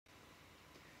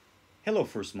Hello,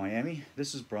 First Miami.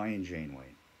 This is Brian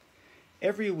Janeway.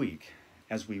 Every week,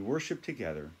 as we worship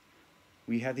together,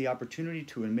 we have the opportunity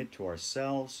to admit to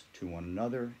ourselves, to one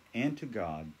another, and to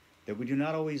God that we do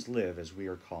not always live as we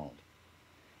are called.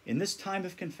 In this time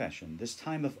of confession, this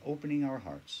time of opening our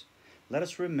hearts, let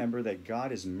us remember that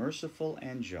God is merciful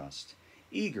and just,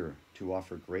 eager to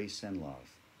offer grace and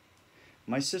love.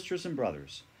 My sisters and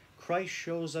brothers, Christ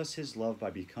shows us his love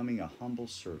by becoming a humble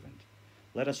servant.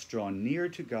 Let us draw near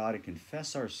to God and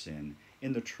confess our sin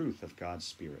in the truth of God's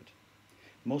Spirit.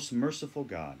 Most merciful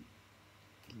God,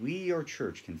 we, your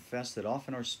church, confess that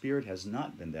often our spirit has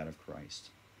not been that of Christ.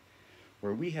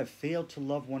 Where we have failed to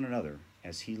love one another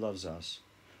as he loves us,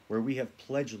 where we have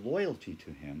pledged loyalty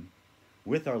to him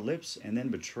with our lips and then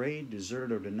betrayed,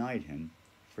 deserted, or denied him,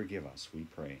 forgive us, we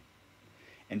pray.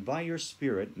 And by your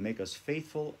Spirit, make us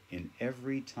faithful in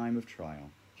every time of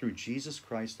trial, through Jesus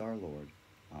Christ our Lord.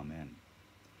 Amen.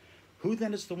 Who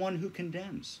then is the one who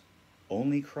condemns?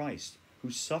 Only Christ, who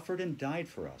suffered and died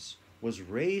for us, was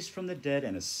raised from the dead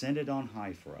and ascended on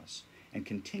high for us, and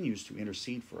continues to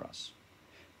intercede for us.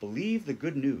 Believe the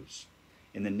good news.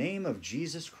 In the name of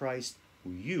Jesus Christ,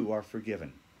 you are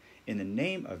forgiven. In the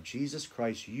name of Jesus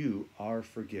Christ, you are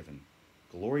forgiven.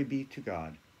 Glory be to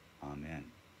God. Amen.